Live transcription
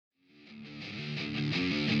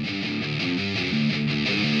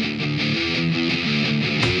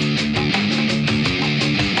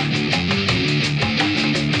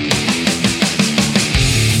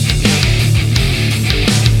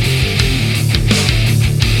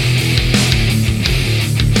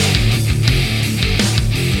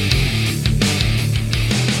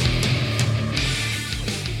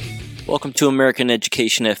to American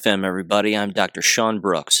Education FM, everybody. I'm Dr. Sean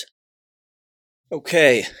Brooks.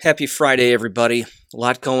 Okay, happy Friday, everybody. A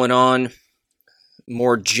lot going on.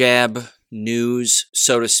 More jab news,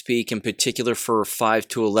 so to speak, in particular for 5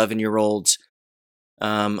 to 11-year-olds.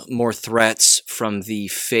 More threats from the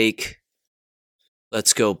fake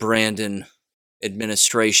Let's Go Brandon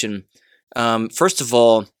administration. First of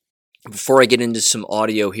all, before I get into some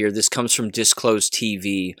audio here, this comes from Disclosed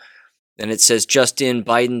TV. And it says, just in,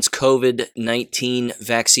 Biden's COVID-19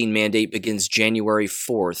 vaccine mandate begins January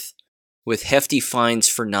 4th with hefty fines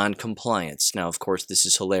for non-compliance. Now, of course, this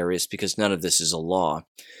is hilarious because none of this is a law.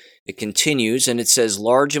 It continues, and it says,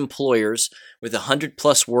 large employers with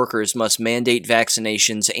 100-plus workers must mandate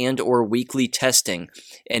vaccinations and or weekly testing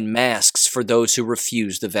and masks for those who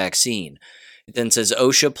refuse the vaccine. It then says,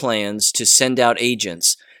 OSHA plans to send out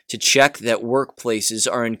agents to check that workplaces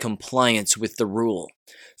are in compliance with the rule.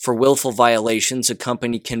 For willful violations, a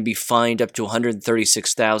company can be fined up to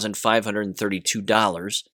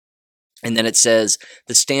 $136,532. And then it says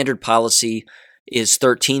the standard policy is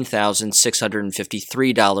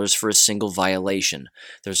 $13,653 for a single violation.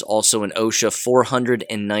 There's also an OSHA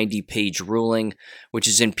 490-page ruling, which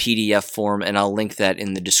is in PDF form, and I'll link that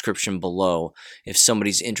in the description below if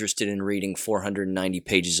somebody's interested in reading 490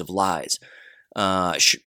 pages of lies.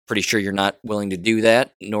 Pretty sure you're not willing to do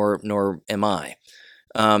that, nor am I.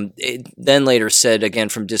 It then later said, again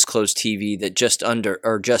from Disclosed TV, that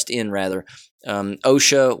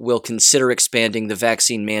OSHA will consider expanding the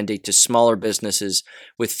vaccine mandate to smaller businesses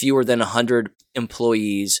with fewer than 100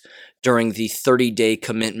 employees during the 30-day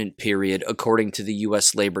commitment period, according to the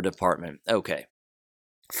U.S. Labor Department. Okay.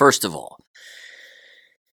 First of all,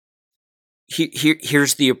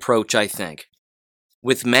 here's the approach, I think.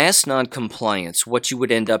 With mass noncompliance, what you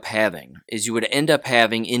would end up having is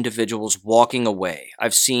individuals walking away.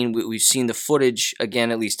 We've seen the footage, again,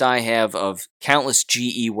 at least I have, of countless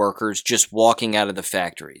GE workers just walking out of the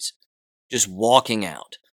factories. Just walking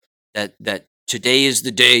out. That today is the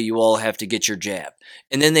day you all have to get your jab.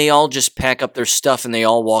 And then they all just pack up their stuff and they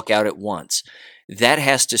all walk out at once. That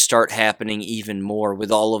has to start happening even more with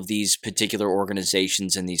all of these particular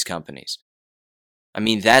organizations and these companies. I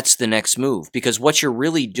mean, that's the next move, because what you're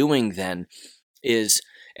really doing then is,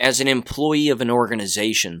 as an employee of an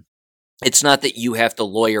organization, it's not that you have to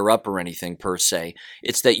lawyer up or anything per se.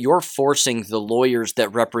 It's that you're forcing the lawyers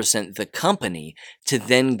that represent the company to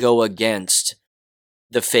then go against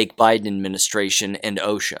the fake Biden administration and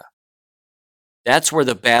OSHA. That's where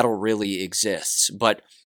the battle really exists. But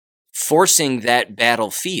forcing that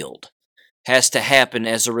battlefield has to happen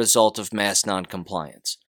as a result of mass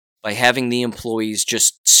noncompliance, by having the employees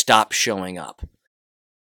just stop showing up.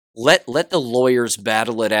 Let the lawyers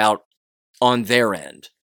battle it out on their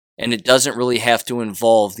end, and it doesn't really have to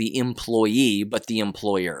involve the employee, but the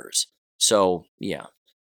employers. So, yeah.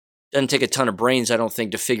 Doesn't take a ton of brains, I don't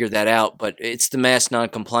think, to figure that out, but it's the mass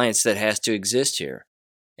noncompliance that has to exist here.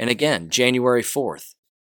 And again, January 4th.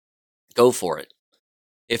 Go for it.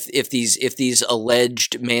 If these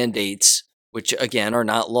alleged mandates, which again are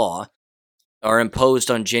not law, are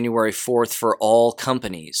imposed on January 4th for all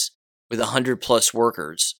companies with 100-plus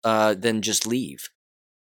workers, then just leave.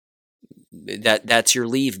 That's your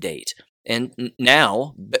leave date. And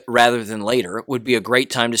now, rather than later, would be a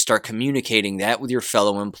great time to start communicating that with your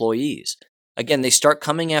fellow employees. Again, they start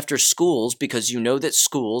coming after schools because you know that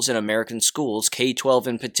schools, and American schools, K-12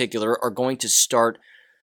 in particular, are going to start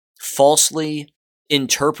falsely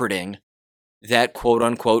interpreting that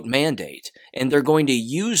quote-unquote mandate. And they're going to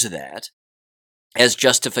use that as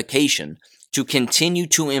justification to continue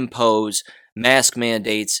to impose mask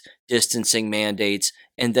mandates, distancing mandates,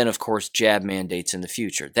 and then, of course, jab mandates in the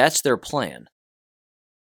future. That's their plan.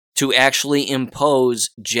 To actually impose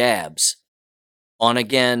jabs on,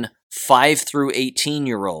 again, 5 through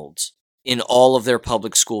 18-year-olds in all of their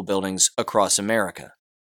public school buildings across America.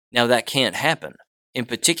 Now, that can't happen. In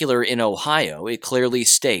particular, in Ohio, it clearly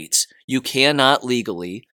states you cannot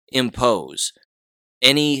legally impose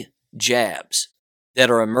any jabs that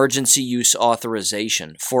are emergency use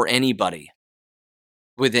authorization for anybody.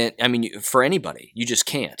 For anybody. You just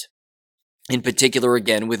can't. In particular,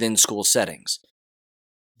 again, within school settings.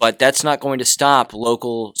 But that's not going to stop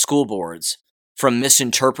local school boards from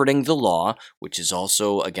misinterpreting the law, which is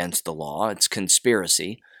also against the law. It's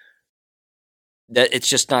conspiracy. That it's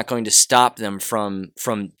just not going to stop them from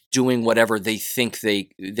doing whatever they think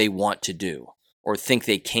they want to do or think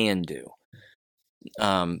they can do.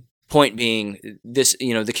 Point being,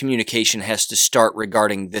 the communication has to start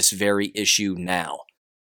regarding this very issue now.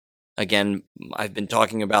 Again, I've been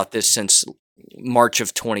talking about this since March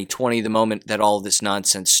of 2020, the moment that all this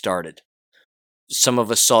nonsense started. some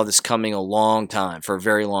of us saw this coming for a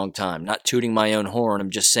very long time. Not tooting my own horn, I'm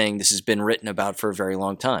just saying this has been written about for a very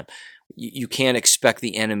long time. You can't expect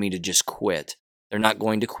the enemy to just quit. They're not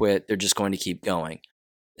going to quit. They're just going to keep going.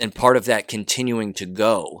 And part of that continuing to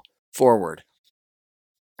go forward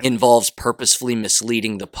involves purposefully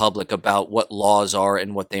misleading the public about what laws are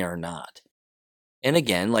and what they are not. And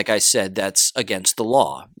again, like I said, that's against the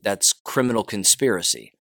law. That's criminal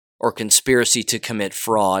conspiracy, or conspiracy to commit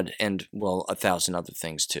fraud, and, well, 1,000 other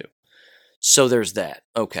things too. So there's that.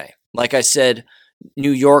 Okay. Like I said,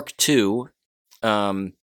 New York too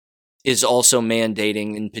is also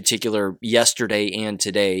mandating, in particular yesterday and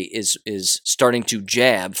today, is starting to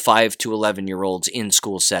jab 5 to 11-year-olds in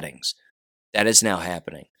school settings. That is now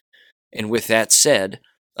happening. And with that said,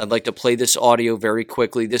 I'd like to play this audio very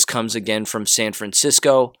quickly. This comes again from San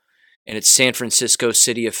Francisco, and it's San Francisco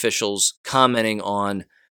city officials commenting on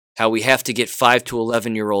how we have to get 5 to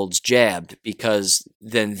 11-year-olds jabbed because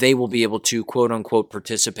then they will be able to, quote-unquote,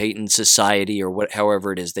 participate in society, or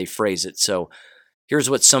however it is they phrase it. So here's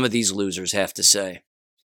what some of these losers have to say.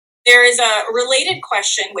 There is a related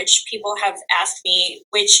question which people have asked me,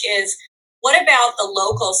 which is, what about the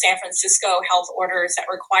local San Francisco health orders that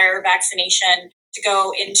require vaccination to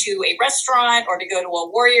go into a restaurant or to go to a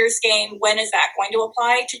Warriors game? When is that going to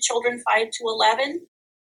apply to children 5 to 11?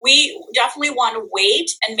 We definitely want to wait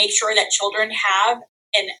and make sure that children have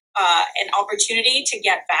an opportunity to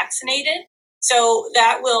get vaccinated. So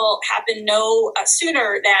that will happen no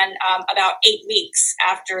sooner than about 8 weeks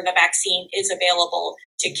after the vaccine is available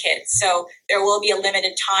to kids. So there will be a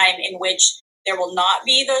limited time in which there will not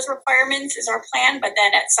be those requirements, is our plan. But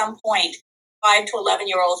then at some point, 5 to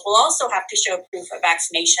 11-year-olds will also have to show proof of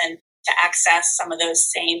vaccination to access some of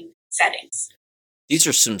those same settings. These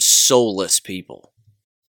are some soulless people.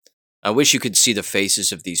 I wish you could see the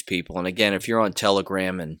faces of these people. And again, if you're on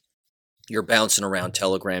Telegram and you're bouncing around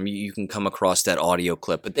Telegram, you can come across that audio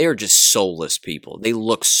clip. But they are just soulless people. They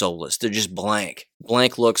look soulless. They're just blank.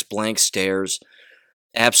 Blank looks, blank stares.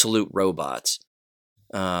 Absolute robots.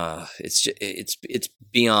 It's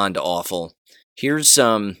beyond awful. Here's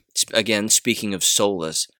again, speaking of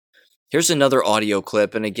soulless, here's another audio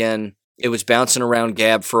clip, and again, it was bouncing around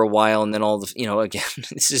Gab for a while, and then again,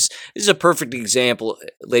 this is a perfect example,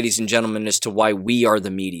 ladies and gentlemen, as to why we are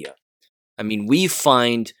the media. I mean, we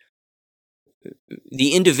find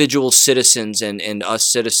the individual citizens and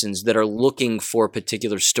us citizens that are looking for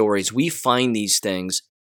particular stories. We find these things,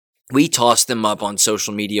 we toss them up on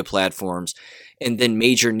social media platforms, and then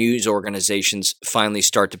major news organizations finally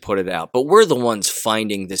start to put it out. But we're the ones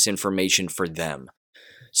finding this information for them.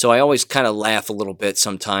 So I always kind of laugh a little bit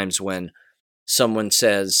sometimes when someone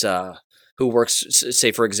says, who works,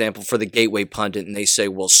 say, for example, for the Gateway Pundit, and they say,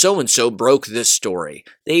 well, so-and-so broke this story.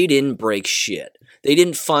 They didn't break shit. They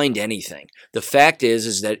didn't find anything. The fact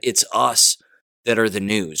is that it's us that are the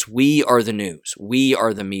news. We are the news. We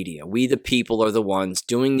are the media. We, the people, are the ones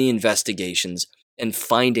doing the investigations and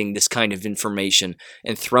finding this kind of information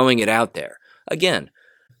and throwing it out there. Again,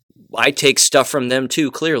 I take stuff from them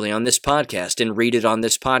too, clearly, on this podcast and read it on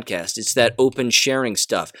this podcast. It's that open sharing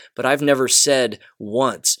stuff. But I've never said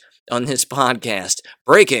once on this podcast,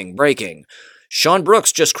 breaking, Sean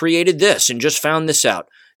Brooks just created this and just found this out.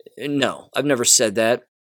 No, I've never said that.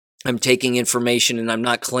 I'm taking information and I'm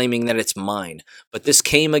not claiming that it's mine. But this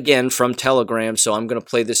came again from Telegram, so I'm going to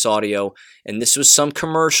play this audio. And this was some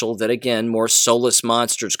commercial that, again, more soulless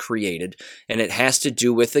monsters created. And it has to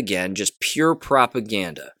do with, again, just pure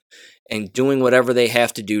propaganda and doing whatever they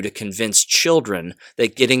have to do to convince children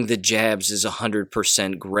that getting the jabs is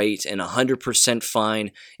 100% great and 100%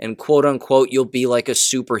 fine. And quote unquote, you'll be like a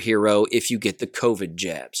superhero if you get the COVID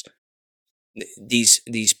jabs.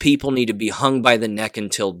 These people need to be hung by the neck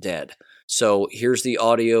until dead. So here's the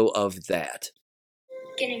audio of that.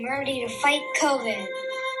 Getting ready to fight COVID.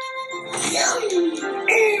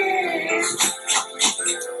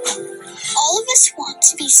 All of us want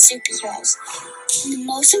to be superheroes. And the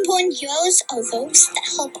most important heroes are those that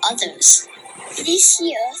help others. This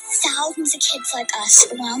year, thousands of kids like us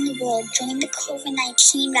around the world joined the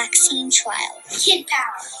COVID-19 vaccine trial. Kid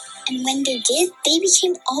power. And when they did, they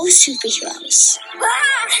became all superheroes.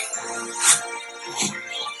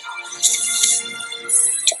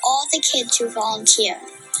 To all the kids who volunteer,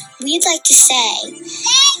 we'd like to say,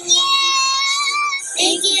 thank you!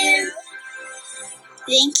 Thank you!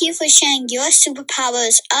 Thank you for sharing your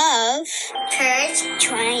superpowers of courage,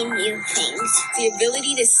 trying new things, the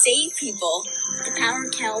ability to save people, the power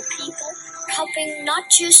to help people, helping not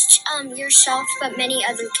just yourself, but many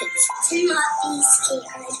other kids. To not be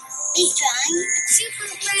scared. Be strong. Super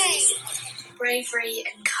brave. Bravery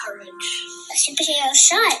and courage. A superhero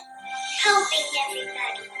shot. Helping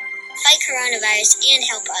everybody. Fight coronavirus and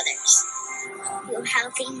help others. You're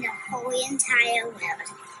helping the whole entire world.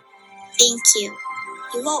 Thank you.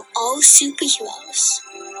 You are all superheroes.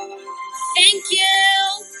 Thank you.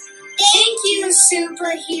 Thank you,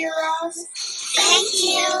 superheroes. Thank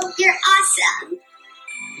you. You're awesome.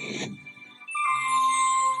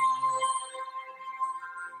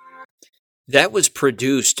 That was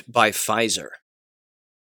produced by Pfizer.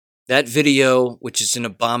 That video, which is an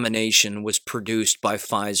abomination, was produced by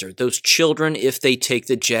Pfizer. Those children, if they take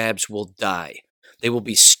the jabs, will die. They will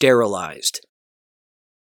be sterilized.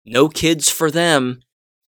 No kids for them.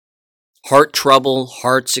 Heart trouble,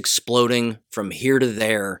 hearts exploding from here to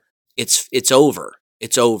there. It's over.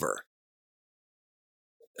 It's over.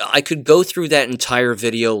 I could go through that entire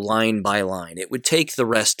video line by line. It would take the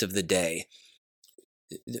rest of the day.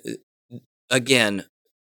 Again,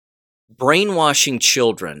 brainwashing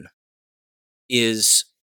children it's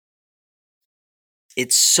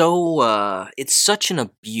such an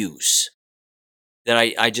abuse that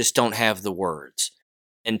I just don't have the words.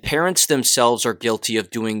 And parents themselves are guilty of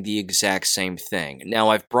doing the exact same thing. Now,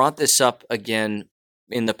 I've brought this up again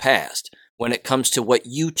in the past when it comes to what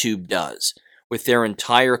YouTube does with their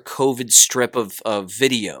entire COVID strip of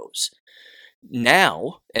videos.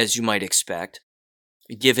 Now, as you might expect,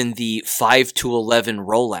 given the 5 to 11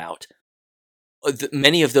 rollout,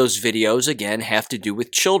 many of those videos, again, have to do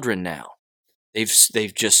with children now.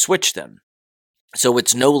 They've just switched them. So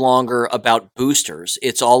it's no longer about boosters.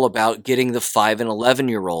 It's all about getting the 5 and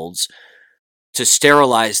 11-year-olds to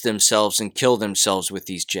sterilize themselves and kill themselves with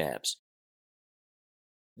these jabs.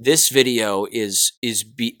 This video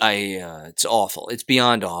it's awful. It's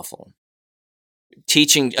beyond awful.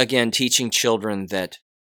 Teaching children that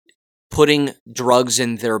putting drugs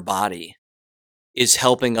in their body is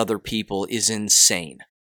helping other people is insane.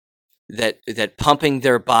 That pumping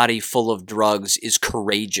their body full of drugs is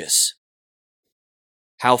courageous.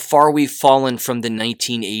 How far we've fallen from the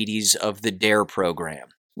 1980s of the DARE program,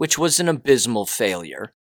 which was an abysmal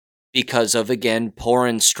failure because of, again, poor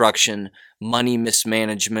instruction, money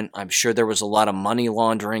mismanagement. I'm sure there was a lot of money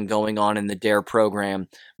laundering going on in the DARE program,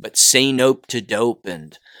 but say nope to dope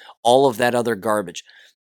and all of that other garbage.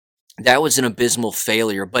 That was an abysmal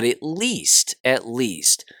failure, but at least,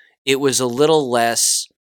 it was a little less,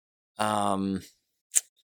 I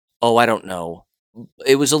don't know.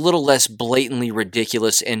 It was a little less blatantly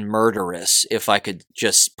ridiculous and murderous, if I could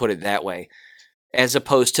just put it that way, as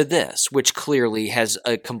opposed to this, which clearly has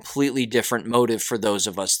a completely different motive for those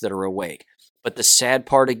of us that are awake. But the sad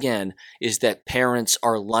part, again, is that parents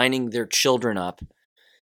are lining their children up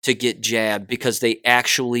to get jabbed because they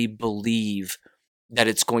actually believe that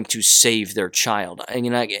it's going to save their child.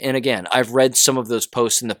 And again, I've read some of those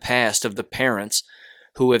posts in the past of the parents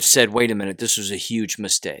who have said, wait a minute, this was a huge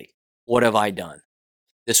mistake. What have I done?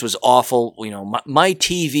 This was awful. My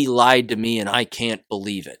TV lied to me and I can't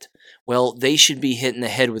believe it. Well, they should be hit in the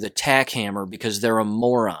head with a tack hammer because they're a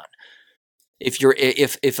moron.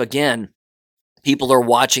 If again, people are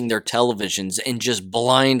watching their televisions and just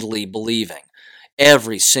blindly believing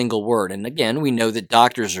every single word. And again, we know that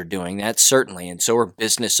doctors are doing that, certainly, and so are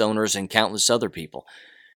business owners and countless other people.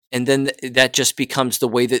 And then that just becomes the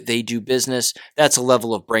way that they do business. That's a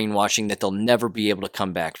level of brainwashing that they'll never be able to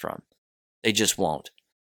come back from. They just won't.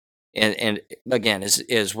 And again,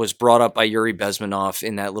 as was brought up by Yuri Bezmenov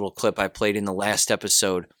in that little clip I played in the last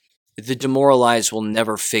episode, the demoralized will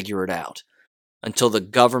never figure it out until the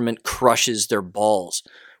government crushes their balls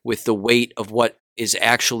with the weight of what is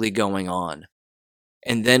actually going on.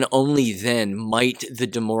 And then only then might the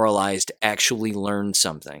demoralized actually learn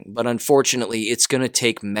something. But unfortunately, it's going to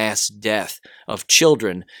take mass death of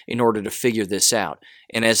children in order to figure this out.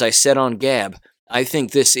 And as I said on Gab, I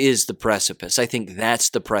think this is the precipice. I think that's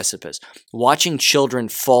the precipice. Watching children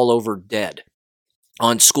fall over dead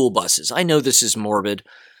on school buses. I know this is morbid.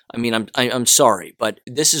 I mean, I'm sorry, but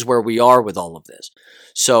this is where we are with all of this.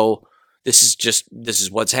 So this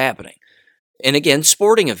is what's happening. And again,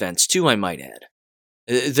 sporting events too, I might add.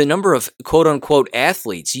 The number of quote-unquote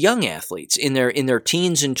athletes, young athletes, in their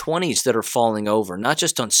teens and 20s that are falling over, not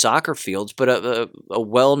just on soccer fields, but a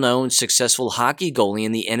well-known, successful hockey goalie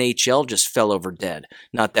in the NHL just fell over dead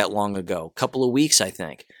not that long ago, a couple of weeks, I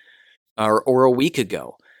think, or a week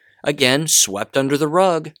ago. Again, swept under the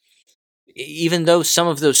rug. Even though some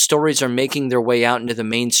of those stories are making their way out into the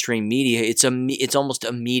mainstream media, it's almost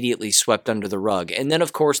immediately swept under the rug. And then,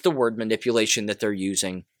 of course, the word manipulation that they're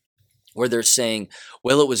using, where they're saying,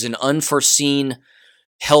 well, it was an unforeseen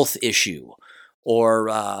health issue, or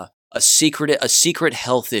a secret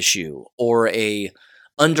health issue, or a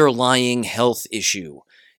underlying health issue.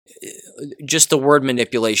 just the word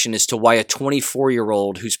manipulation as to why a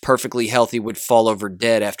 24-year-old who's perfectly healthy would fall over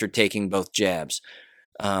dead after taking both jabs.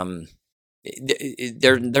 They're not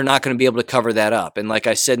going to be able to cover that up. And like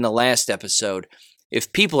I said in the last episode,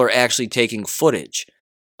 if people are actually taking footage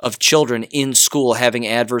of children in school having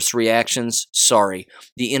adverse reactions, sorry,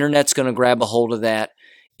 the internet's going to grab a hold of that.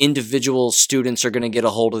 Individual students are going to get a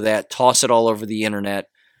hold of that, toss it all over the internet,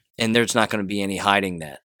 and there's not going to be any hiding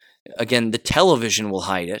that. Again, the television will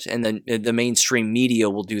hide it, and the mainstream media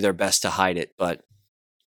will do their best to hide it. But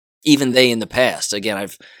even they in the past, again,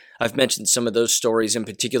 I've mentioned some of those stories in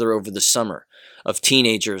particular over the summer of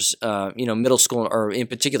teenagers, middle school or in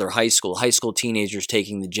particular high school teenagers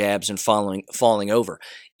taking the jabs and falling over.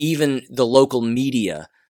 Even the local media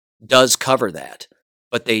does cover that,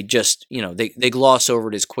 but they just, they gloss over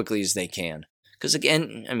it as quickly as they can. Because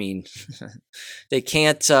again, I mean, they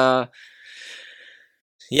can't, I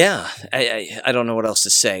don't know what else to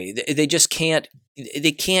say. They just can't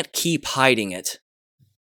keep hiding it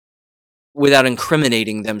without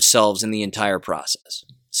incriminating themselves in the entire process.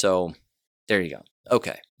 So there you go.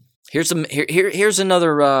 Okay. Here's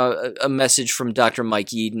another a message from Dr.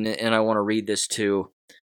 Mike Eden, and I want to read this too,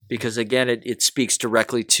 because again, it speaks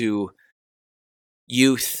directly to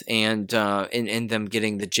youth and them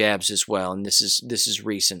getting the jabs as well. And this is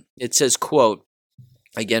recent. It says, quote,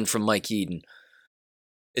 again from Mike Eden.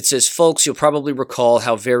 It says, folks, you'll probably recall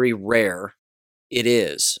how very rare it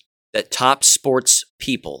is that top sports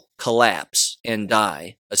people collapse and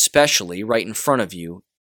die, especially right in front of you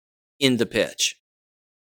in the pitch.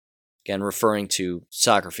 Again, referring to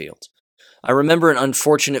soccer fields. I remember an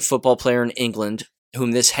unfortunate football player in England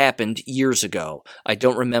whom this happened years ago. I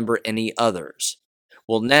don't remember any others.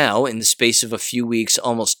 Well, now, in the space of a few weeks,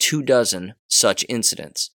 almost 24 such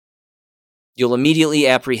incidents. You'll immediately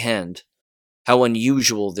apprehend how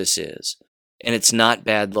unusual this is, and it's not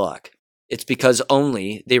bad luck. It's because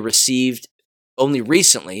only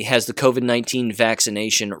recently has the COVID-19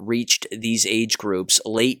 vaccination reached these age groups,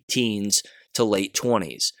 late teens to late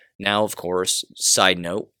 20s. Now, of course, side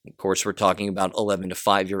note, of course, we're talking about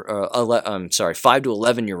 5 to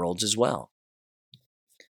 11-year-olds as well.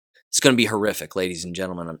 It's going to be horrific, ladies and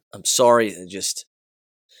gentlemen. I'm sorry, this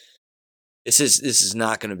is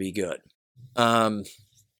not going to be good.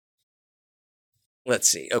 Let's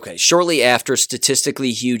see. Okay. Shortly after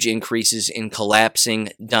statistically huge increases in collapsing,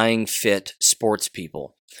 dying fit sports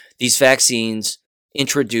people, these vaccines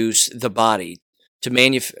induce the body to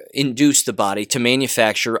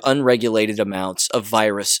manufacture unregulated amounts of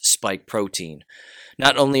virus spike protein.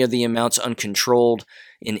 Not only are the amounts uncontrolled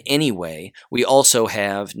in any way, we also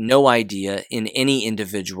have no idea in any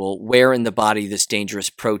individual where in the body this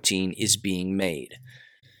dangerous protein is being made.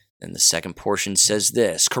 And the second portion says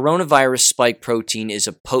this: coronavirus spike protein is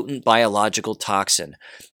a potent biological toxin,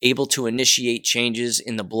 able to initiate changes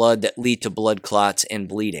in the blood that lead to blood clots and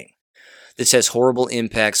bleeding. This has horrible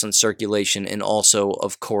impacts on circulation and also,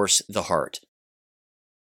 of course, the heart.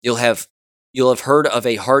 You'll have heard of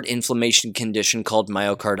a heart inflammation condition called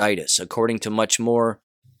myocarditis, occurring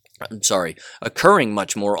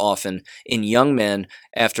much more often in young men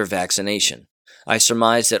after vaccination. I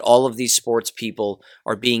surmise that all of these sports people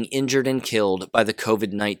are being injured and killed by the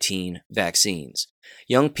COVID-19 vaccines.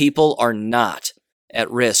 Young people are not at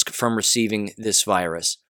risk from receiving this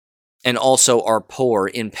virus, and also are poor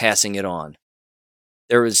in passing it on.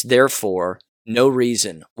 There is therefore no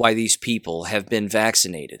reason why these people have been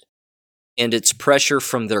vaccinated, and it's pressure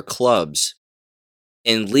from their clubs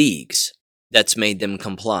and leagues that's made them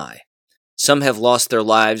comply. Some have lost their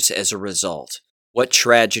lives as a result. What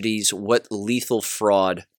tragedies, what lethal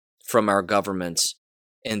fraud from our governments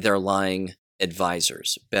and their lying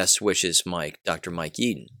advisors. Best wishes, Mike, Dr. Mike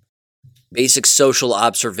Eden. Basic social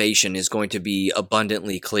observation is going to be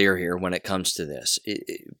abundantly clear here when it comes to this.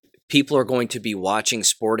 People are going to be watching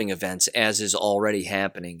sporting events as is already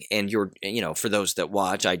happening. And for those that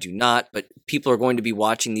watch, I do not, but people are going to be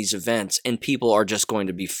watching these events and people are just going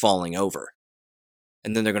to be falling over.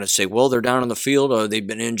 And then they're going to say, well, they're down on the field or they've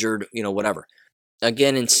been injured, whatever.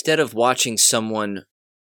 Again, instead of watching someone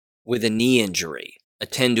with a knee injury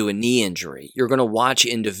attend to a knee injury, you're going to watch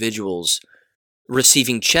individuals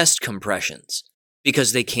receiving chest compressions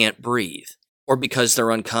because they can't breathe or because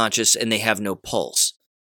they're unconscious and they have no pulse.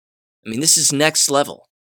 I mean, this is next level.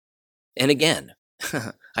 And again,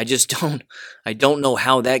 I don't know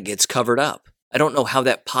how that gets covered up. I don't know how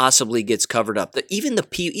that possibly gets covered up. Even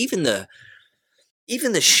the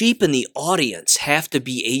sheep in the audience have to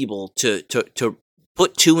be able to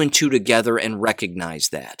put two and two together and recognize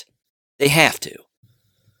that. They have to.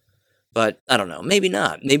 But I don't know, maybe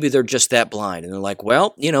not. Maybe they're just that blind and they're like,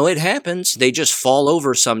 well, it happens. They just fall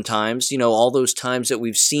over sometimes. All those times that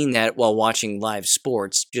we've seen that while watching live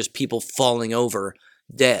sports, just people falling over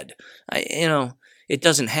dead. It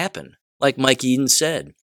doesn't happen. Like Mike Eden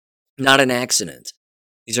said, not an accident.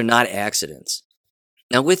 These are not accidents.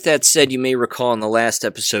 Now, with that said, you may recall in the last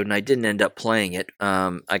episode, and I didn't end up playing it.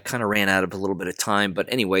 I kind of ran out of a little bit of time,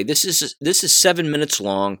 but anyway, this is 7 minutes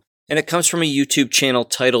long, and it comes from a YouTube channel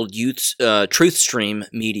titled Truthstream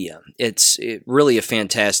Media. It's really a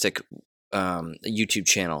fantastic YouTube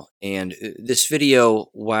channel, and this video,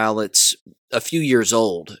 while it's a few years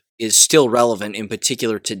old, is still relevant, in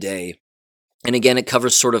particular today. And again, it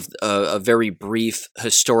covers sort of a very brief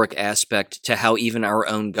historic aspect to how even our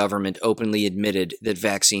own government openly admitted that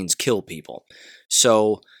vaccines kill people,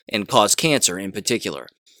 and cause cancer in particular.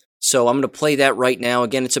 So I'm going to play that right now.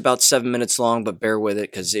 Again, it's about 7 minutes long, but bear with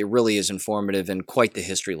it because it really is informative and quite the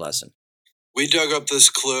history lesson. We dug up this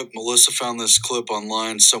clip. Melissa found this clip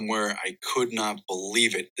online somewhere. I could not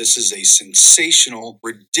believe it. This is a sensational,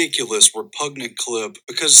 ridiculous, repugnant clip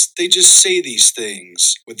because they just say these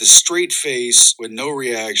things with a straight face, with no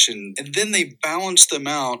reaction, and then they balance them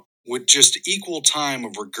out with just equal time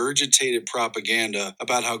of regurgitated propaganda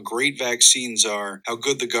about how great vaccines are, how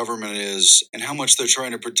good the government is, and how much they're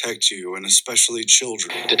trying to protect you, and especially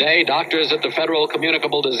children. Today, doctors at the Federal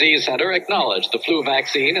Communicable Disease Center acknowledge the flu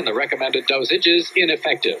vaccine in the recommended dosage is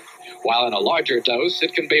ineffective. While in a larger dose,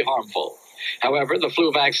 it can be harmful. However, the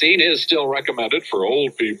flu vaccine is still recommended for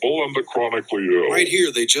old people and the chronically ill. Right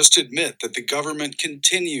here, they just admit that the government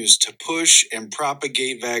continues to push and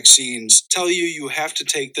propagate vaccines, tell you have to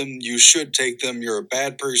take them, you should take them, you're a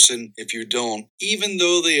bad person if you don't. Even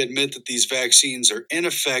though they admit that these vaccines are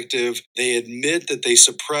ineffective, they admit that they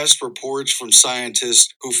suppressed reports from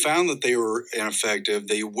scientists who found that they were ineffective.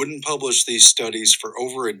 They wouldn't publish these studies for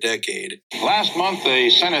over a decade. Last month, a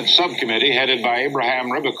Senate subcommittee headed by Abraham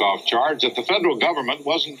Ribicoff charged that the federal government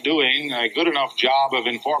wasn't doing a good enough job of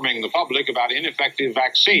informing the public about ineffective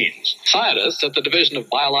vaccines. Scientists at the Division of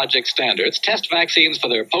Biologic Standards test vaccines for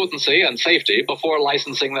their potency and safety before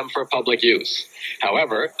licensing them for public use.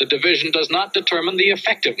 However, the division does not determine the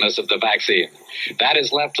effectiveness of the vaccine. That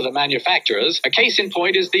is left to the manufacturers. A case in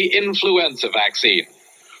point is the influenza vaccine.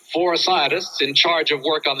 4 scientists in charge of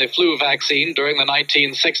work on the flu vaccine during the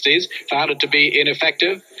 1960s found it to be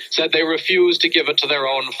ineffective, said they refused to give it to their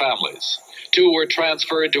own families. 2 were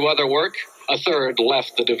transferred to other work, a 3rd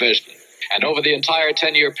left the division. And over the entire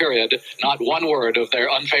 10-year period, not one word of their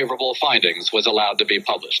unfavorable findings was allowed to be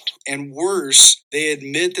published. And worse, they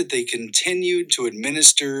admit that they continued to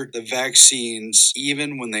administer the vaccines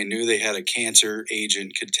even when they knew they had a cancer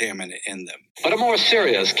agent contaminant in them. But a more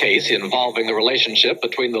serious case involving the relationship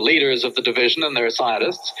between the leaders of the division and their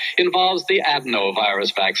scientists involves the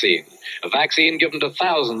adenovirus vaccine, a vaccine given to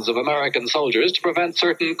thousands of American soldiers to prevent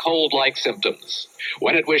certain cold-like symptoms.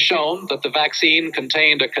 When it was shown that the vaccine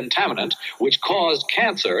contained a contaminant which caused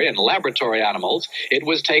cancer in laboratory animals, it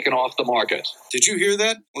was taken off the market. Did you hear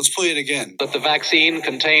that? Let's play it again. That the vaccine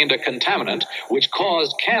contained a contaminant which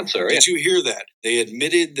caused cancer. Did you hear that? They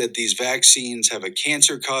admitted that these vaccines have a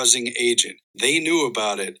cancer-causing agent. They knew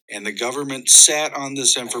about it, and the government sat on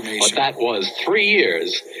this information. But that was 3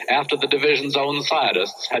 years after the division's own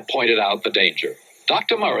scientists had pointed out the danger.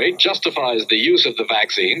 Dr. Murray justifies the use of the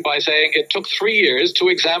vaccine by saying it took 3 years to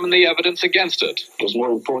examine the evidence against it. It was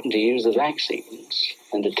more important to use the vaccines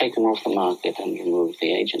than to take them off the market and remove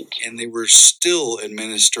the agent. And they were still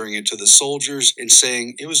administering it to the soldiers and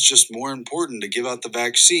saying it was just more important to give out the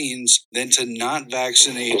vaccines than to not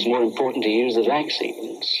vaccinate. It was more important to use the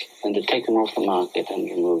vaccines than to take them off the market and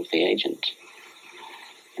remove the agent.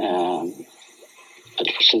 But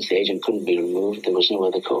since the agent couldn't be removed, there was no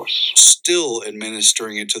other course. Still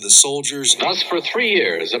administering it to the soldiers. Thus, for 3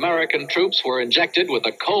 years, American troops were injected with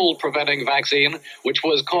a cold-preventing vaccine, which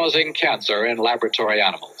was causing cancer in laboratory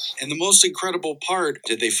animals. And the most incredible part,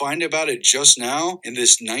 did they find about it just now in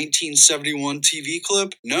this 1971 TV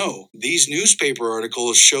clip? No. These newspaper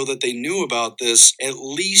articles show that they knew about this at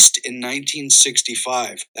least in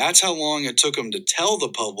 1965. That's how long it took them to tell the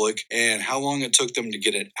public and how long it took them to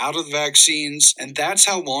get it out of the vaccines, and that's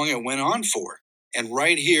how long it went on for. And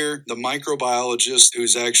right here, the microbiologist,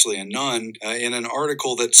 who's actually a nun, in an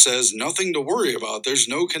article that says nothing to worry about, there's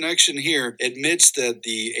no connection here, admits that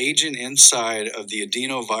the agent inside of the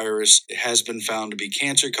adenovirus has been found to be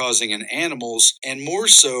cancer-causing in animals, and more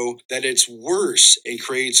so that it's worse. It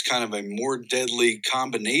creates kind of a more deadly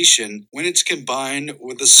combination when it's combined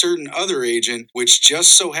with a certain other agent, which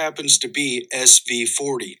just so happens to be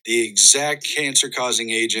SV40, the exact cancer-causing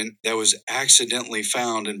agent that was accidentally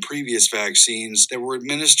found in previous vaccines vaccines that were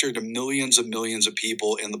administered to millions of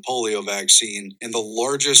people in the polio vaccine in the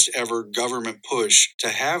largest ever government push to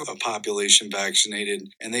have a population vaccinated.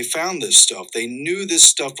 And they found this stuff. They knew this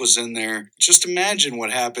stuff was in there. Just imagine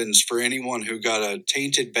what happens for anyone who got a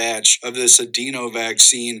tainted batch of this adeno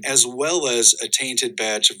vaccine as well as a tainted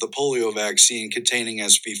batch of the polio vaccine containing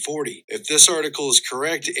SV40. If this article is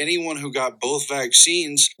correct, anyone who got both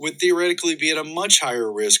vaccines would theoretically be at a much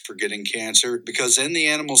higher risk for getting cancer, because in the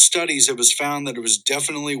animal studies it was found that it was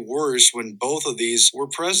definitely worse when both of these were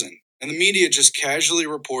present. And the media just casually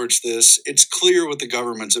reports this. It's clear what the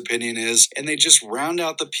government's opinion is, and they just round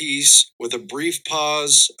out the piece with a brief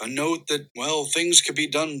pause, a note that, well, things could be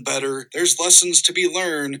done better. There's lessons to be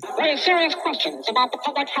learned. Very serious questions about the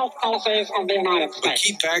public health policies of the United States. But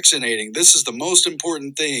keep vaccinating. This is the most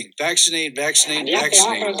important thing. Vaccinate, vaccinate, and yet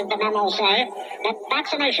vaccinate. The authors of the memo say that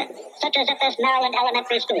vaccination, such as at this Maryland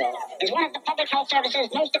elementary school, is one of the public health service's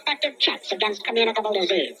most effective checks against communicable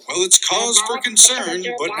disease. Well, it's cause for concern,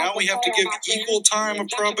 but now we have to give equal time of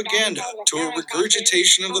propaganda to a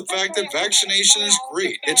regurgitation of the fact that vaccination is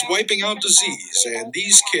great. It's wiping out disease, and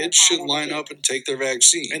these kids should line up and take their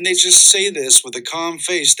vaccine. And they just say this with a calm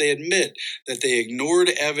face. They admit that they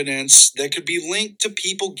ignored evidence that could be linked to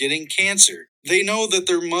people getting cancer. They know that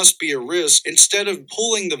there must be a risk. Instead of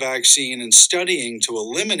pulling the vaccine and studying to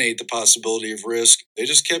eliminate the possibility of risk, they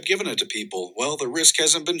just kept giving it to people. Well, the risk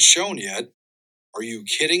hasn't been shown yet. Are you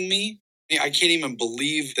kidding me? I can't even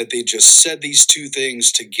believe that they just said these two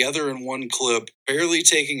things together in one clip, barely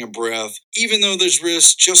taking a breath. Even though there's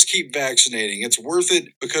risk, just keep vaccinating. It's worth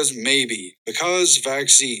it because maybe. Because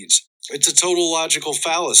vaccines. It's a total logical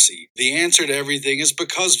fallacy. The answer to everything is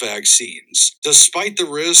because vaccines. Despite the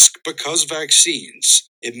risk, because vaccines.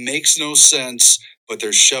 It makes no sense, but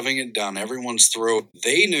they're shoving it down everyone's throat.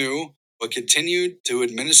 They knew, but continued to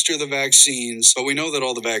administer the vaccines. But we know that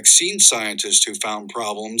all the vaccine scientists who found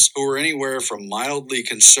problems, who were anywhere from mildly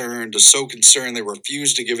concerned to so concerned they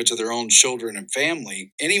refused to give it to their own children and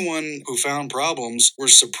family, anyone who found problems were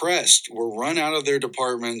suppressed, were run out of their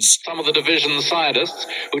departments. Some of the division scientists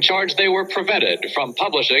who charged they were prevented from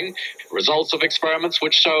publishing results of experiments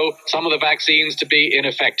which show some of the vaccines to be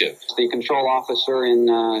ineffective. The control officer in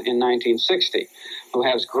 1960, who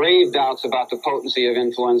has grave doubts about the potency of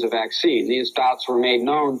influenza vaccine. These doubts were made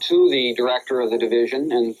known to the director of the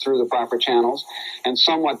division and through the proper channels, and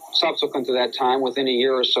somewhat subsequent to that time, within a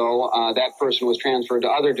year or so, that person was transferred to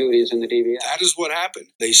other duties in the DVS. That is what happened.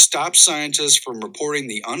 They stopped scientists from reporting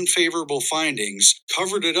the unfavorable findings,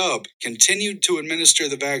 covered it up, continued to administer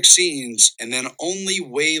the vaccines, and then only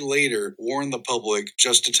way later warned the public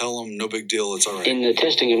just to tell them, no big deal, it's all right. In the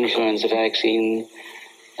testing of influenza vaccine,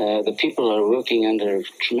 the people are working under a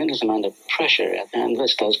tremendous amount of pressure, and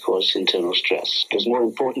this does cause internal stress. It was more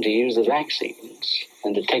important to use the vaccines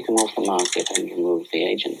than to take them off the market and remove the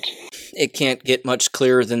agent. It can't get much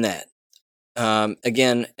clearer than that.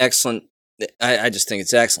 Again, excellent. I just think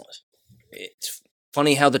it's excellent. It's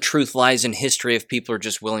funny how the truth lies in history if people are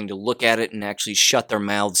just willing to look at it and actually shut their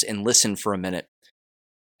mouths and listen for a minute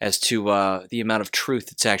as to the amount of truth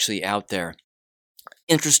that's actually out there.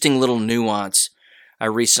 Interesting little nuance I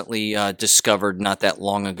recently discovered not that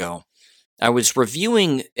long ago. I was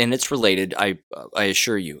reviewing, and it's related, I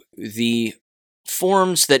assure you, the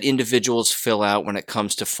forms that individuals fill out when it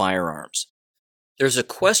comes to firearms. There's a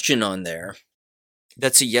question on there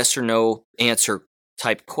that's a yes or no answer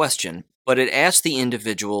type question, but it asks the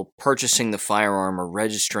individual purchasing the firearm or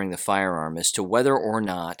registering the firearm as to whether or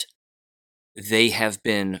not they have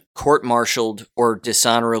been court-martialed or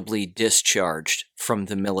dishonorably discharged from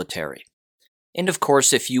the military. And of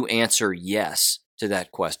course, if you answer yes to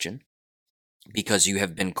that question, because you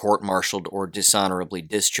have been court-martialed or dishonorably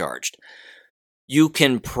discharged, you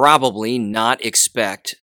can probably not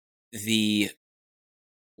expect the,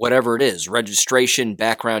 whatever it is, registration,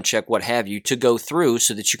 background check, what have you, to go through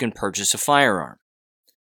so that you can purchase a firearm.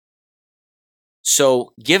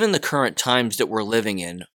 So, given the current times that we're living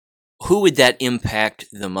in, who would that impact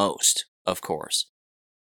the most, of course?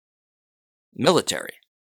 Military.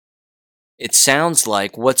 It sounds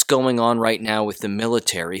like what's going on right now with the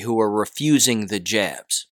military who are refusing the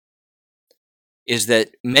jabs is that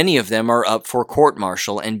many of them are up for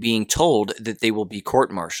court-martial and being told that they will be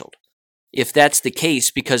court-martialed. If that's the case,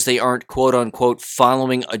 because they aren't quote-unquote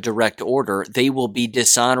following a direct order, they will be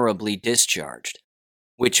dishonorably discharged,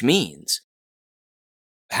 which means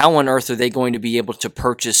how on earth are they going to be able to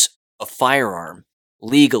purchase a firearm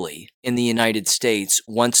legally in the United States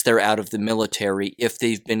once they're out of the military if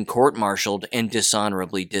they've been court-martialed and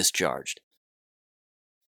dishonorably discharged?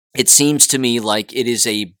 It seems to me like it is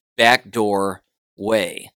a backdoor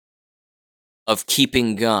way of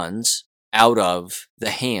keeping guns out of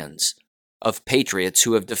the hands of patriots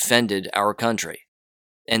who have defended our country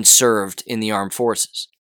and served in the armed forces.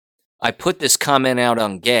 I put this comment out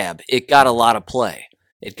on Gab. It got a lot of play.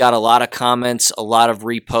 It got a lot of comments, a lot of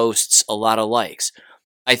reposts, a lot of likes.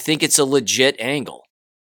 I think it's a legit angle.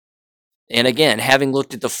 And again, having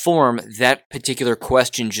looked at the forum, that particular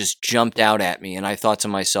question just jumped out at me, and I thought to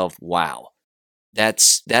myself, wow,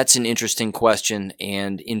 that's an interesting question,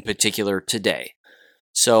 and in particular today.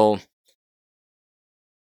 So,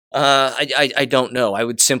 I don't know. I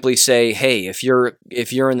would simply say, hey, if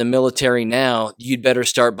you're in the military now, you'd better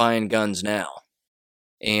start buying guns now.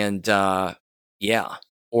 And, yeah.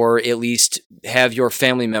 Or at least have your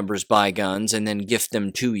family members buy guns and then gift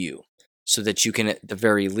them to you so that you can, at the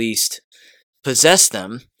very least, possess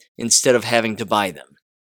them instead of having to buy them.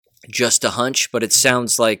 Just a hunch, but it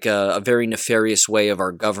sounds like a very nefarious way of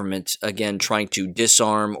our government, again, trying to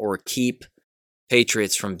disarm or keep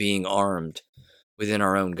patriots from being armed within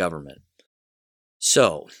our own government.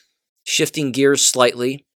 So, shifting gears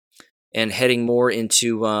slightly and heading more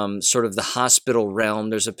into sort of the hospital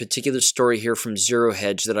realm, there's a particular story here from Zero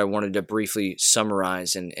Hedge that I wanted to briefly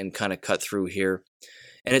summarize and kind of cut through here.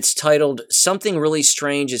 And it's titled, "Something Really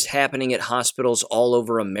Strange is Happening at Hospitals All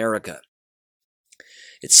Over America."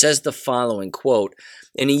 It says the following, quote,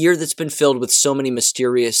 "In a year that's been filled with so many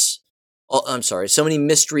mysteries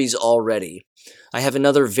already, I have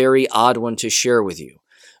another very odd one to share with you.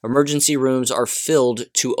 Emergency rooms are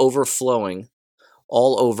filled to overflowing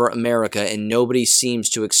all over America, and nobody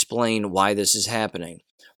seems to explain why this is happening.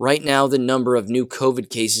 Right now, the number of new COVID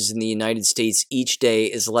cases in the United States each day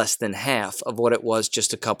is less than half of what it was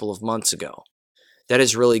just a couple of months ago. That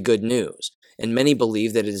is really good news, and many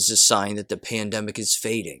believe that it is a sign that the pandemic is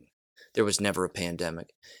fading. There was never a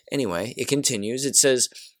pandemic. Anyway, it continues. It says,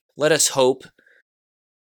 let us hope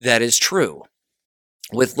that is true.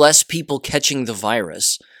 With less people catching the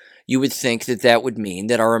virus, you would think that that would mean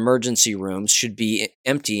that our emergency rooms should be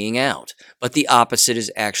emptying out, but the opposite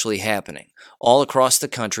is actually happening. All across the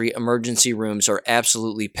country, emergency rooms are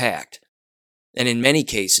absolutely packed. And in many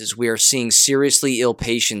cases, we are seeing seriously ill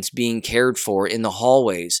patients being cared for in the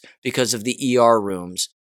hallways because of the ER rooms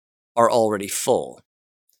are already full.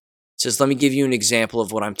 It says, let me give you an example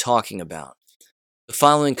of what I'm talking about. The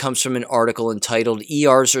following comes from an article entitled,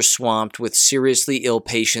 ERs are swamped with seriously ill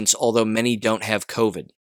patients, although many don't have COVID.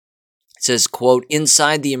 It says, quote,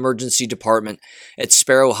 inside the emergency department at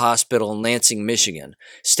Sparrow Hospital in Lansing, Michigan,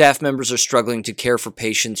 staff members are struggling to care for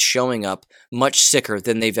patients showing up much sicker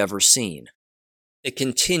than they've ever seen. It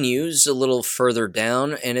continues a little further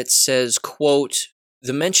down, and it says, quote,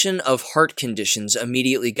 the mention of heart conditions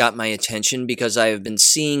immediately got my attention because I have been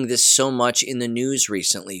seeing this so much in the news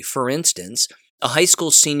recently. For instance, a high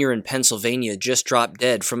school senior in Pennsylvania just dropped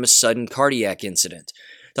dead from a sudden cardiac incident.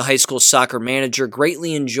 The high school soccer manager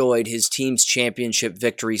greatly enjoyed his team's championship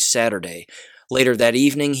victory Saturday. Later that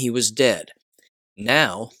evening, he was dead.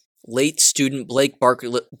 Now, late student Blake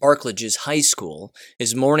Barklage's high school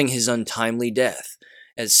is mourning his untimely death.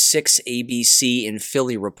 As 6 ABC in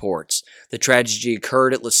Philly reports, the tragedy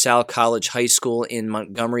occurred at LaSalle College High School in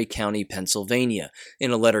Montgomery County, Pennsylvania.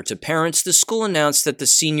 In a letter to parents, the school announced that the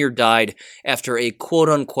senior died after a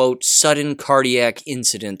quote-unquote sudden cardiac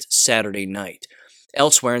incident Saturday night.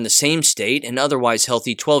 Elsewhere in the same state, an otherwise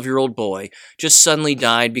healthy 12-year-old boy just suddenly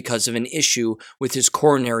died because of an issue with his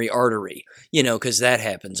coronary artery. You know, because that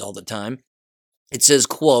happens all the time. It says,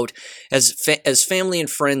 quote, as family and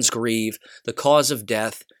friends grieve, the cause of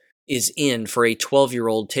death is in for a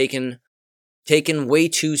 12-year-old taken way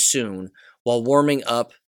too soon while warming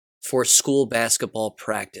up for school basketball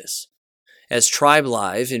practice. As Tribe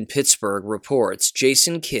Live in Pittsburgh reports,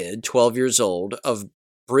 Jason Kidd, 12 years old, of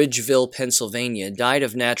Bridgeville, Pennsylvania, died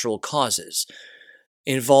of natural causes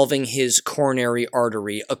involving his coronary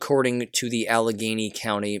artery, according to the Allegheny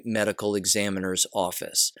County Medical Examiner's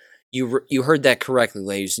Office. You heard that correctly,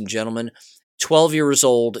 ladies and gentlemen. 12 years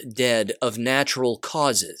old, dead of natural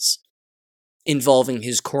causes involving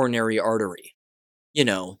his coronary artery. You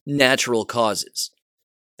know, natural causes.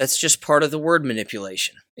 That's just part of the word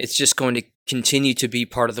manipulation. It's just going to continue to be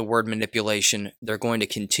part of the word manipulation. They're going to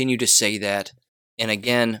continue to say that. And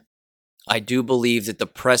again, I do believe that the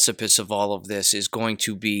precipice of all of this is going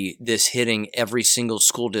to be this hitting every single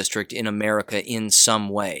school district in America in some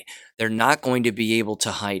way. They're not going to be able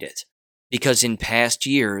to hide it, because in past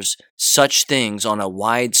years, such things on a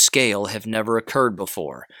wide scale have never occurred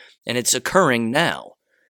before, and it's occurring now.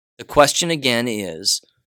 The question again is,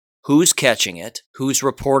 who's catching it? Who's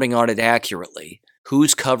reporting on it accurately?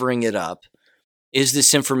 Who's covering it up? Is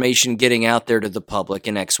this information getting out there to the public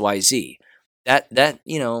in XYZ? That,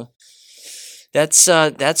 you know, that's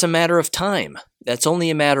a matter of time. That's only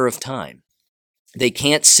a matter of time. They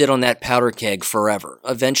can't sit on that powder keg forever.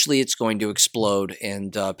 Eventually, it's going to explode,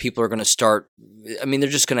 and people are going to start. I mean, they're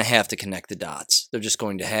just going to have to connect the dots. They're just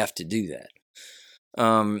going to have to do that.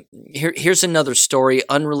 Here's another story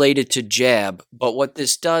unrelated to Jab, but what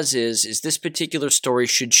this does is this particular story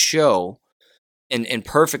should show and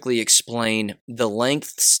perfectly explain the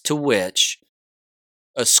lengths to which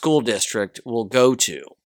a school district will go to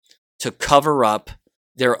cover up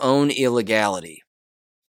their own illegality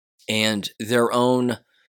and their own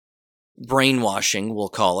brainwashing, we'll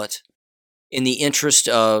call it, in the interest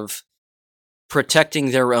of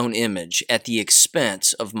protecting their own image at the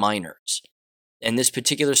expense of minors. And this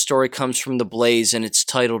particular story comes from The Blaze, and it's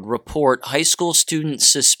titled, "Report High School Student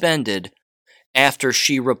Suspended After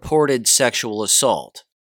She Reported Sexual Assault."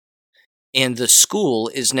 And the school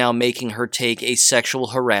is now making her take a sexual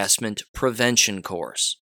harassment prevention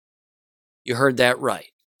course. You heard that right.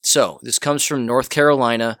 So, this comes from North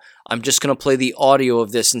Carolina. I'm just going to play the audio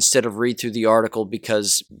of this instead of read through the article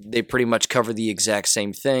because they pretty much cover the exact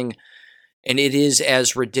same thing. And it is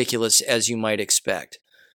as ridiculous as you might expect.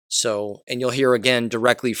 So, and you'll hear again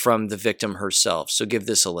directly from the victim herself. So give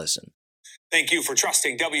this a listen. Thank you for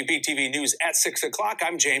trusting WBTV News at 6 o'clock.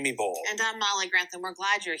 I'm Jamie Bowl. And I'm Molly Grantham. We're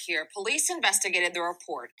glad you're here. Police investigated the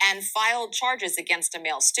report and filed charges against a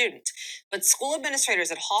male student. But school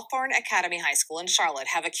administrators at Hawthorne Academy High School in Charlotte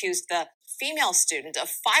have accused the female student of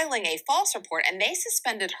filing a false report, and they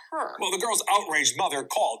suspended her. Well, the girl's outraged mother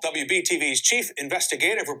called WBTV's chief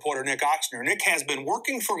investigative reporter, Nick Oxner. Nick has been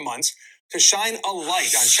working for months to shine a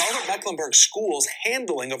light on Charlotte-Mecklenburg schools'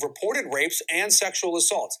 handling of reported rapes and sexual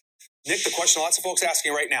assaults. Nick, the question lots of folks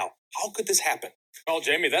asking right now, how could this happen? Well,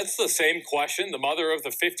 Jamie, that's the same question the mother of the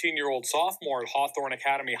 15-year-old sophomore at Hawthorne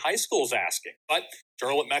Academy High School is asking. But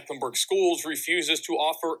Charlotte-Mecklenburg Schools refuses to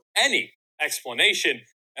offer any explanation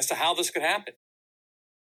as to how this could happen.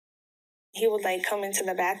 He would come into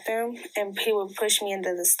the bathroom and he would push me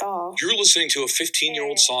into the stall. You're listening to a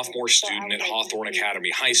 15-year-old sophomore student at Hawthorne Academy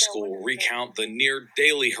High School recount the near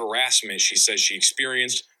daily harassment she says she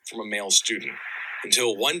experienced from a male student.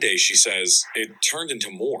 Until one day, she says, it turned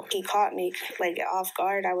into more. He caught me off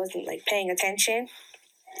guard. I wasn't paying attention.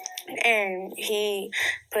 And he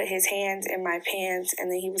put his hands in my pants,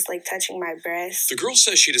 and then he was touching my breast. The girl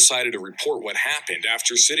says she decided to report what happened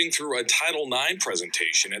after sitting through a Title IX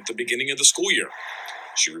presentation at the beginning of the school year.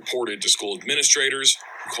 She reported to school administrators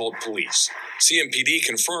who called police. CMPD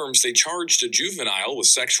confirms they charged a juvenile with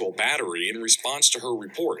sexual battery in response to her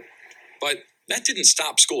report. But that didn't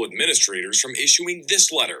stop school administrators from issuing this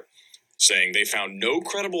letter, saying they found no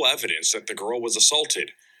credible evidence that the girl was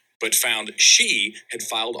assaulted, but found she had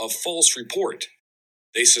filed a false report.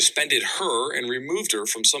 They suspended her and removed her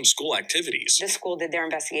from some school activities. The school did their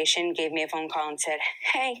investigation, gave me a phone call and said,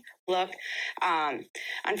 hey, look,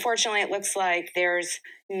 unfortunately, it looks like there's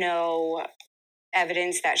no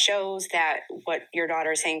evidence that shows that what your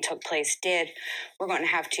daughter is saying took place did. We're going to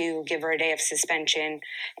have to give her a day of suspension.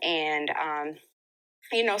 And,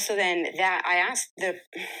 so then that I asked the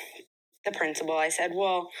principal, I said,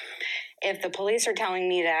 well, if the police are telling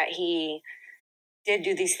me that he did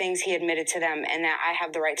do these things, he admitted to them, and that I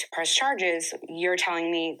have the right to press charges, you're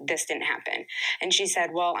telling me this didn't happen. And she said,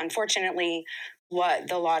 well, unfortunately, what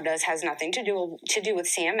the law does has nothing to do with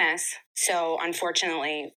CMS. So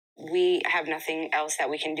unfortunately, we have nothing else that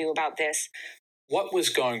we can do about this. What was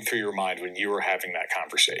going through your mind when you were having that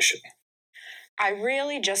conversation? I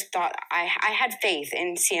really just thought I had faith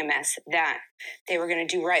in CMS that they were going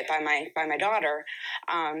to do right by my daughter.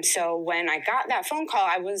 So when I got that phone call,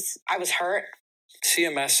 I was hurt.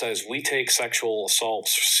 CMS says we take sexual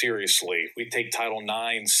assaults seriously. We take Title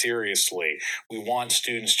IX seriously. We want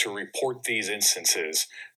students to report these instances.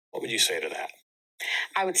 What would you say to that?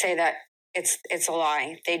 I would say that it's a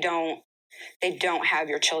lie. They don't have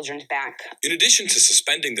your children's back. In addition to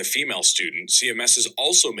suspending the female student, CMS is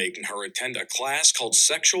also making her attend a class called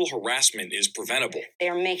Sexual Harassment is Preventable. They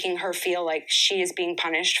are making her feel like she is being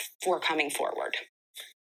punished for coming forward.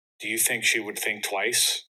 Do you think she would think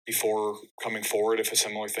twice before coming forward if a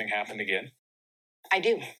similar thing happened again? I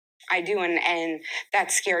do, and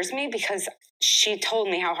that scares me because she told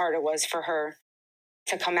me how hard it was for her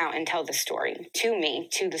to come out and tell the story to me,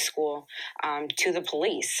 to the school, to the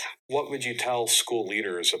police. What would you tell school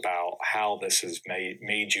leaders about how this has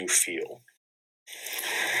made you feel?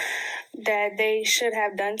 That they should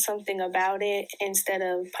have done something about it. Instead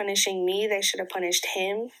of punishing me, they should have punished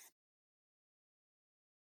him.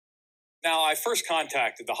 Now, I first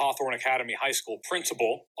contacted the Hawthorne Academy High School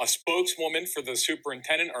principal, a spokeswoman for the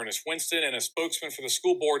superintendent, Ernest Winston, and a spokesman for the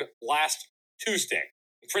school board last Tuesday.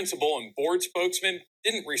 The principal and board spokesman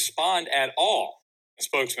didn't respond at all. A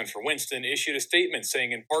spokesman for Winston issued a statement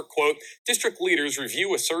saying in part, quote, district leaders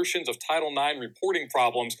review assertions of Title IX reporting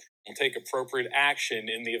problems and will take appropriate action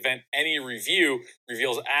in the event any review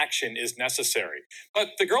reveals action is necessary. But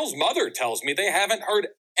the girl's mother tells me they haven't heard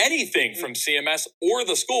anything from CMS or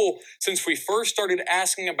the school since we first started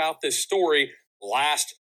asking about this story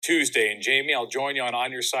last Tuesday. And Jamie, I'll join you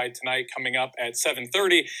on Your Side Tonight coming up at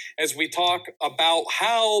 7:30 as we talk about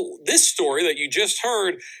how this story that you just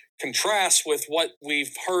heard contrasts with what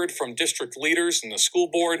we've heard from district leaders and the school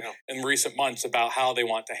board in recent months about how they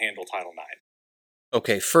want to handle Title IX.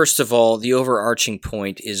 Okay, first of all, the overarching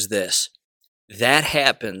point is this. That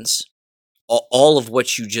happens, all of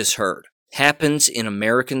what you just heard, happens in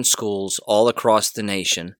American schools all across the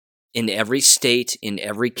nation, in every state, in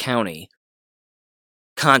every county,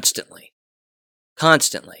 constantly.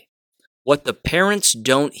 Constantly. What the parents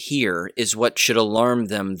don't hear is what should alarm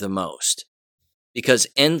them the most. Because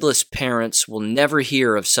endless parents will never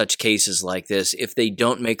hear of such cases like this if they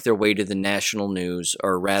don't make their way to the national news,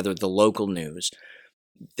 or rather the local news.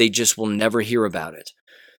 They just will never hear about it.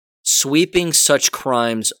 Sweeping such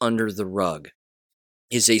crimes under the rug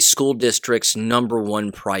is a school district's number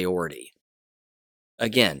one priority.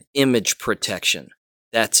 Again, image protection.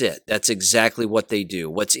 That's it. That's exactly what they do.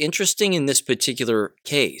 What's interesting in this particular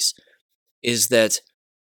case is that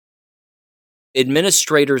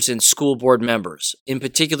administrators and school board members, in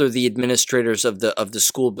particular the administrators of the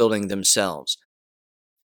school building themselves,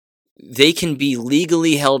 they can be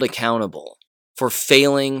legally held accountable for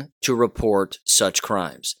failing to report such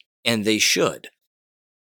crimes. And they should.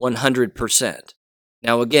 100%.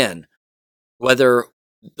 Now again, whether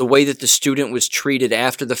the way that the student was treated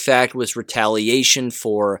after the fact was retaliation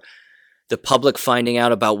for the public finding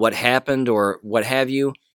out about what happened or what have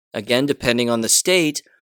you, again, depending on the state,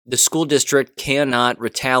 the school district cannot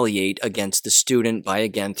retaliate against the student by,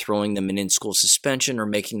 again, throwing them an in-school suspension or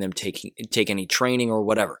making them take any training or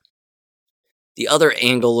whatever. The other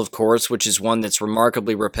angle, of course, which is one that's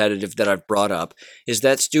remarkably repetitive that I've brought up, is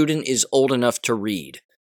that student is old enough to read,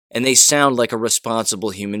 and they sound like a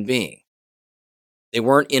responsible human being. They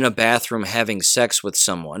weren't in a bathroom having sex with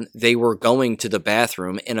someone. They were going to the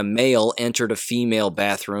bathroom, and a male entered a female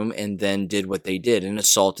bathroom and then did what they did and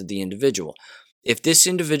assaulted the individual. If this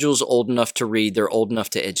individual's old enough to read, they're old enough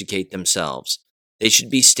to educate themselves. They should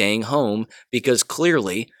be staying home because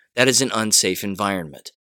clearly that is an unsafe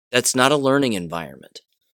environment. That's not a learning environment.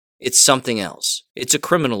 It's something else. It's a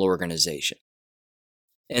criminal organization.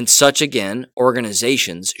 And such, again,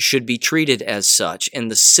 organizations should be treated as such, and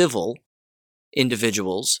the civil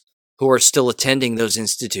individuals who are still attending those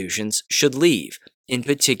institutions should leave, in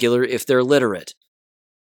particular if they're literate.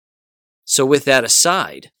 So with that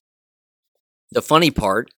aside, the funny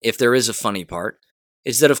part, if there is a funny part,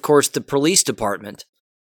 is that, of course, the police department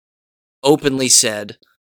openly said,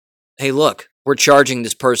 hey, look, we're charging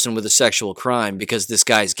this person with a sexual crime because this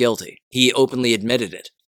guy's guilty. He openly admitted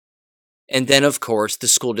it. And then, of course, the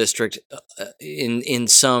school district, in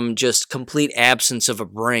some just complete absence of a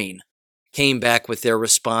brain, came back with their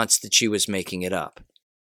response that she was making it up.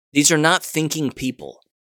 These are not thinking people.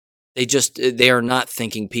 They are not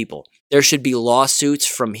thinking people. There should be lawsuits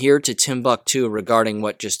from here to Timbuktu regarding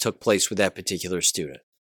what just took place with that particular student.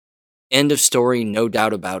 End of story, no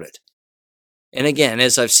doubt about it. And again,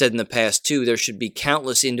 as I've said in the past too, there should be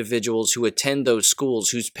countless individuals who attend those schools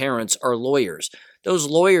whose parents are lawyers. Those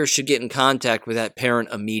lawyers should get in contact with that parent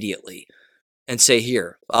immediately and say,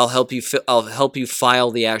 here, I'll help you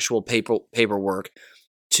file the actual paperwork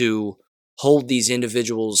to hold these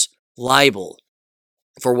individuals liable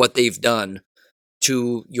for what they've done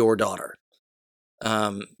to your daughter.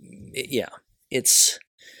 It's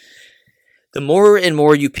the more and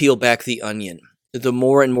more you peel back the onion, the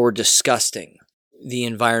more and more disgusting the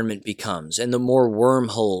environment becomes, and the more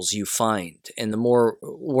wormholes you find, and the more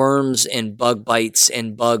worms and bug bites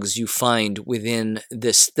and bugs you find within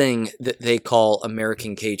this thing that they call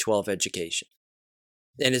American K-12 education.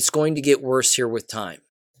 And it's going to get worse here with time.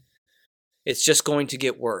 It's just going to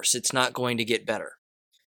get worse. It's not going to get better.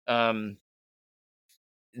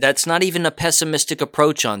 That's not even a pessimistic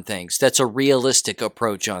approach on things. That's a realistic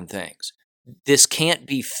approach on things. This can't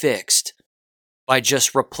be fixed by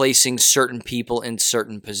just replacing certain people in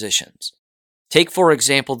certain positions. Take, for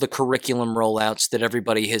example, the curriculum rollouts that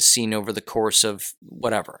everybody has seen over the course of,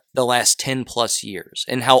 the last 10 plus years,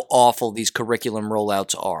 and how awful these curriculum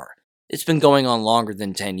rollouts are. It's been going on longer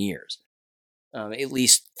than 10 years, at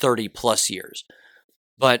least 30 plus years.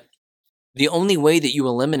 But the only way that you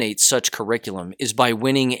eliminate such curriculum is by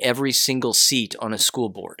winning every single seat on a school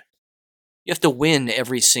board. You have to win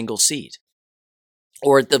every single seat.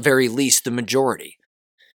 or at the very least, the majority.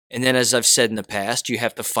 And then, as I've said in the past, you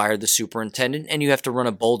have to fire the superintendent and you have to run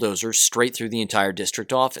a bulldozer straight through the entire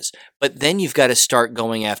district office. But then you've got to start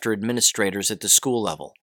going after administrators at the school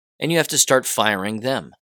level, and you have to start firing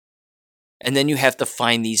them. And then you have to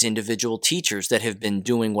find these individual teachers that have been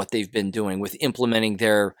doing what they've been doing with implementing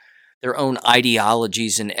their own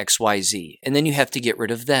ideologies in XYZ. And then you have to get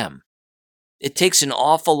rid of them. It takes an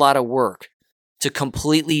awful lot of work to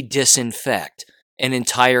completely disinfect an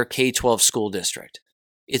entire K-12 school district.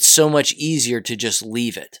 It's so much easier to just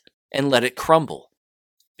leave it and let it crumble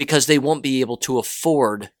because they won't be able to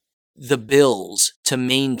afford the bills to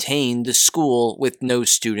maintain the school with no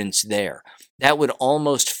students there. That would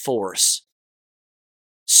almost force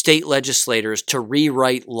state legislators to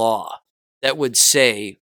rewrite law that would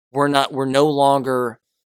say we're no longer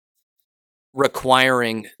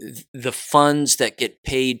requiring the funds that get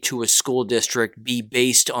paid to a school district be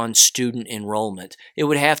based on student enrollment. It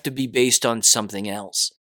would have to be based on something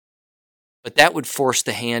else. But that would force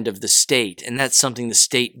the hand of the state, and that's something the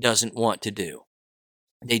state doesn't want to do.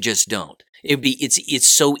 They just don't. It's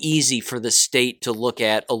so easy for the state to look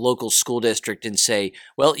at a local school district and say,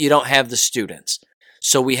 well, you don't have the students,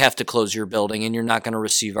 so we have to close your building and you're not going to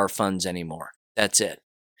receive our funds anymore. That's it.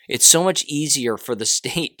 It's so much easier for the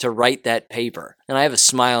state to write that paper. And I have a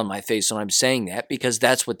smile on my face when I'm saying that because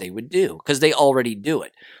that's what they would do, because they already do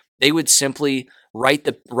it. They would simply write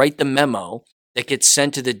the memo that gets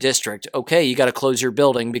sent to the district. Okay, you got to close your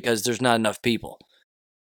building because there's not enough people.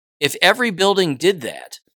 If every building did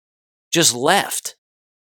that, just left,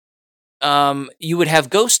 you would have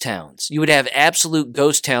ghost towns. You would have absolute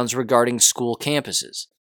ghost towns regarding school campuses.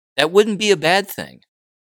 That wouldn't be a bad thing.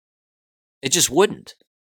 It just wouldn't.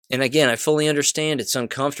 And again, I fully understand it's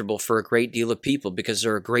uncomfortable for a great deal of people because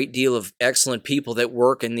there are a great deal of excellent people that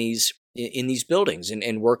work in these buildings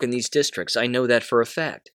and work in these districts. I know that for a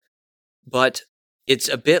fact. But it's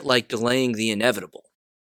a bit like delaying the inevitable.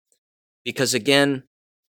 Because again,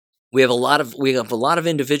 we have a lot of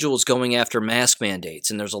individuals going after mask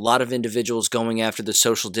mandates, and there's a lot of individuals going after the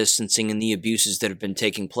social distancing and the abuses that have been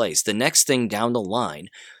taking place. The next thing down the line,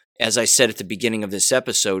 as I said at the beginning of this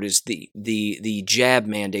episode, is the jab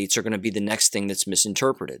mandates are going to be the next thing that's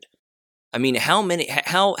misinterpreted. I mean,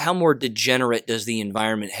 how more degenerate does the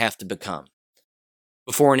environment have to become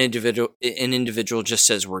before an individual just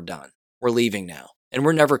says we're done, we're leaving now, and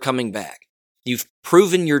we're never coming back? You've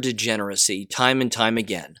proven your degeneracy time and time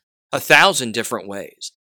again, 1,000 different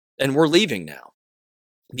ways, and we're leaving now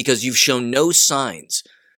because you've shown no signs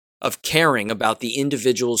of caring about the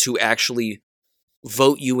individuals who actually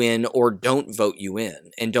vote you in or don't vote you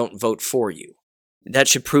in and don't vote for you. That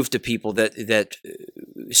should prove to people that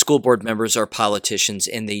school board members are politicians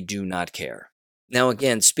and they do not care. Now,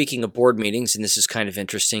 again, speaking of board meetings, and this is kind of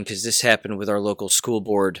interesting because this happened with our local school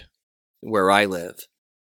board where I live.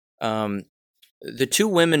 The two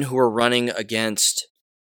women who were running against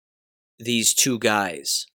these two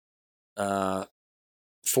guys for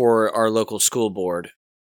our local school board,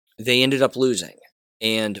 they ended up losing.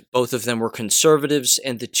 And both of them were conservatives,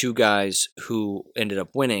 and the two guys who ended up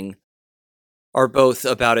winning are both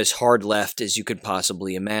about as hard left as you could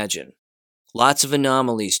possibly imagine. Lots of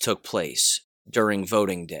anomalies took place during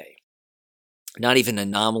voting day. Not even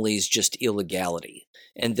anomalies, just illegality.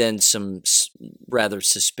 And then some rather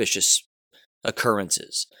suspicious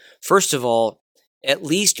occurrences. First of all, at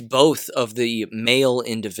least both of the male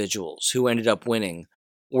individuals who ended up winning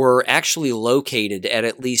were actually located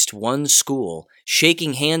at least one school,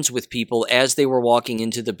 shaking hands with people as they were walking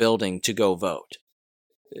into the building to go vote.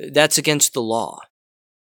 That's against the law.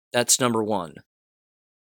 That's number one.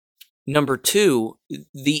 Number two,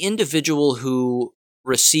 the individual who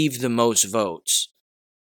received the most votes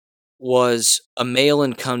was a male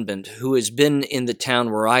incumbent who has been in the town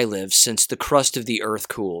where I live since the crust of the earth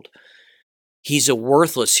cooled. He's a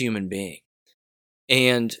worthless human being.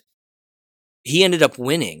 And he ended up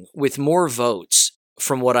winning with more votes,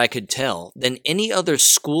 from what I could tell, than any other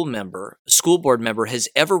school board member has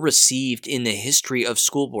ever received in the history of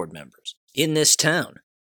school board members in this town.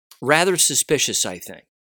 Rather suspicious, I think.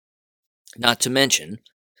 Not to mention,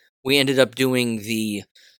 we ended up doing the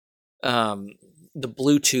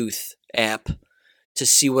Bluetooth app to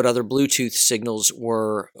see what other Bluetooth signals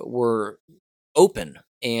were open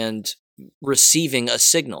and receiving a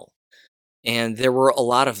signal. And there were a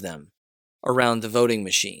lot of them around the voting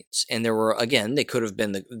machines. And there were, again, they could have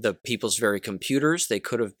been the people's very computers. They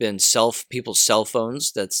could have been people's cell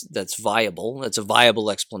phones. That's viable. That's a viable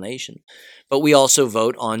explanation. But we also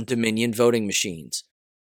vote on Dominion voting machines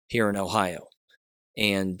here in Ohio.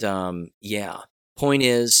 And point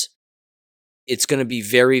is, it's going to be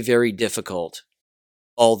very, very difficult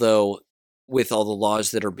although with all the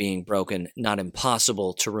laws that are being broken, not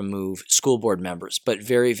impossible to remove school board members, but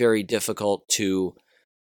very, very difficult to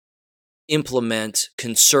implement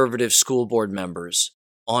conservative school board members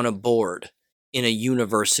on a board in a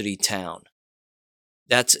university town.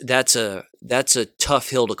 That's a tough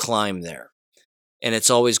hill to climb there. And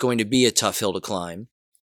it's always going to be a tough hill to climb.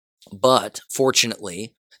 But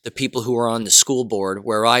fortunately, the people who are on the school board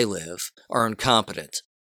where I live are incompetent.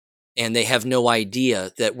 And they have no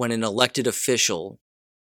idea that when an elected official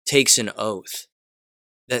takes an oath,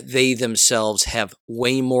 that they themselves have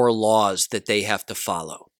way more laws that they have to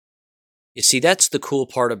follow. You see, that's the cool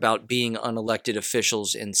part about being unelected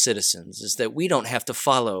officials and citizens, is that we don't have to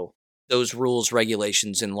follow those rules,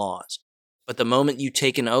 regulations, and laws. But the moment you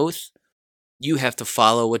take an oath, you have to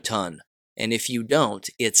follow a ton. And if you don't,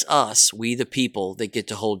 it's us, we the people, that get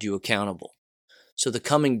to hold you accountable. So the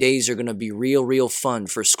coming days are going to be real, real fun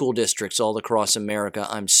for school districts all across America.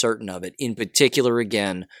 I'm certain of it. In particular,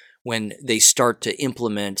 again, when they start to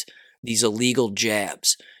implement these illegal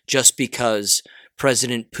jabs just because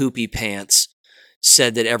President Poopy Pants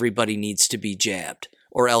said that everybody needs to be jabbed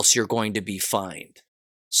or else you're going to be fined.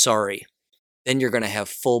 Sorry. Then you're going to have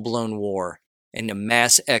full-blown war and a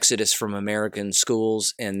mass exodus from American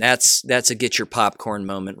schools. And that's a get your popcorn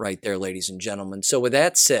moment right there, ladies and gentlemen. So with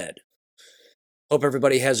that said, hope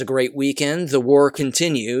everybody has a great weekend. The war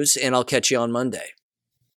continues, and I'll catch you on Monday.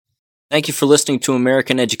 Thank you for listening to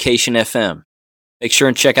American Education FM. Make sure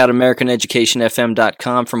and check out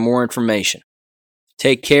AmericanEducationFM.com for more information.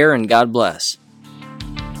 Take care and God bless.